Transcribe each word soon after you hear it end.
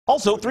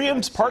Also,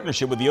 3M's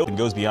partnership with the Open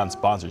goes beyond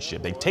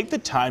sponsorship. They take the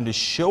time to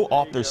show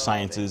off their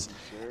sciences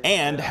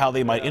and how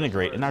they might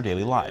integrate in our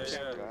daily lives.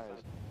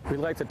 We'd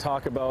like to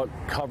talk about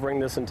covering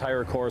this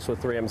entire course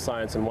with 3M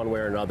science in one way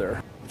or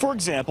another. For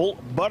example,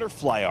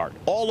 butterfly art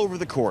all over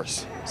the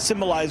course,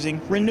 symbolizing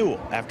renewal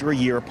after a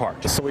year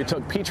apart. So we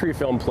took Petri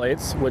film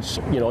plates, which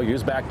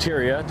use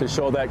bacteria to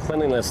show that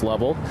cleanliness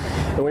level,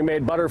 and we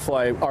made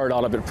butterfly art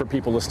out of it for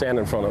people to stand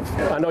in front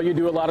of. I know you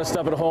do a lot of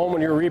stuff at home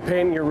when you're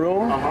repainting your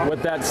room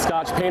with that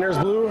Scotch painter's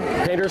glue,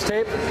 painter's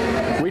tape.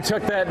 We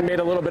took that and made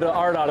a little bit of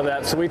art out of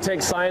that. So we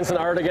take science and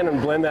art again and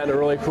blend that in a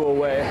really cool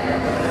way.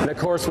 And of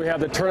course, we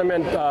have the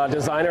tournament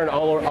designer,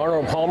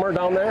 Arnold Palmer,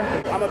 down there.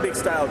 I'm a big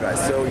style guy,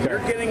 so you're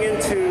getting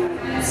into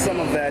some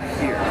of that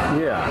here.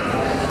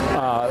 Yeah.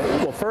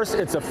 Well, first,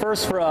 it's a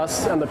first for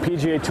us on the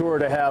PGA Tour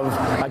to have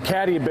a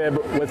caddy bib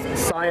with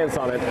science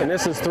on it, and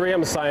this is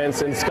 3M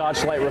science in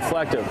Scotch Light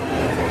Reflective.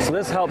 So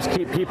this helps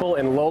keep people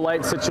in low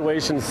light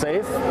situations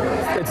safe.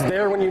 It's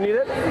there when you need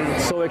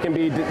it, so it can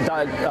be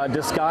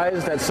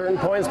disguised at certain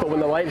points, but when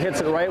the light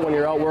hits it right, when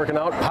you're out working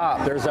out,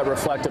 pop, there's that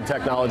reflective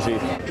technology.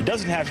 It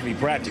doesn't have to be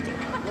practical,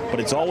 but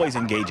it's always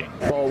engaging.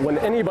 Well, when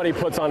anybody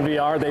puts on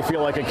VR, they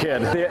feel like a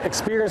kid. The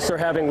experience they're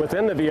having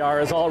within the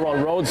VR is all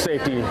around road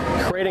safety,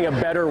 creating a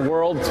better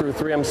world through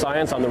 3M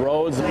science on the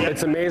roads.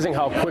 It's amazing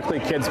how quickly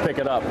kids pick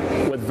it up.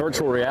 With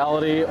virtual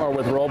reality or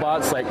with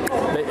robots,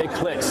 it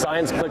clicks.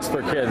 Science clicks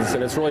for kids,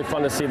 and it's really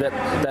fun to see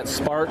that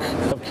spark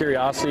of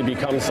curiosity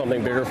become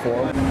something bigger for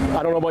them.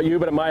 I don't know about you,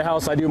 but at my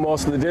house I do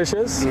most of the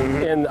dishes,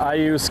 and I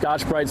use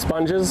Scotch-Brite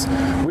sponges.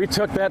 We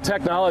took that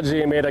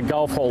technology and made a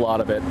golf hole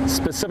out of it,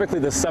 specifically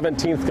the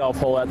 17th golf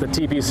hole at the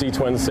TPC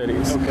Twin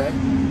Cities. Okay.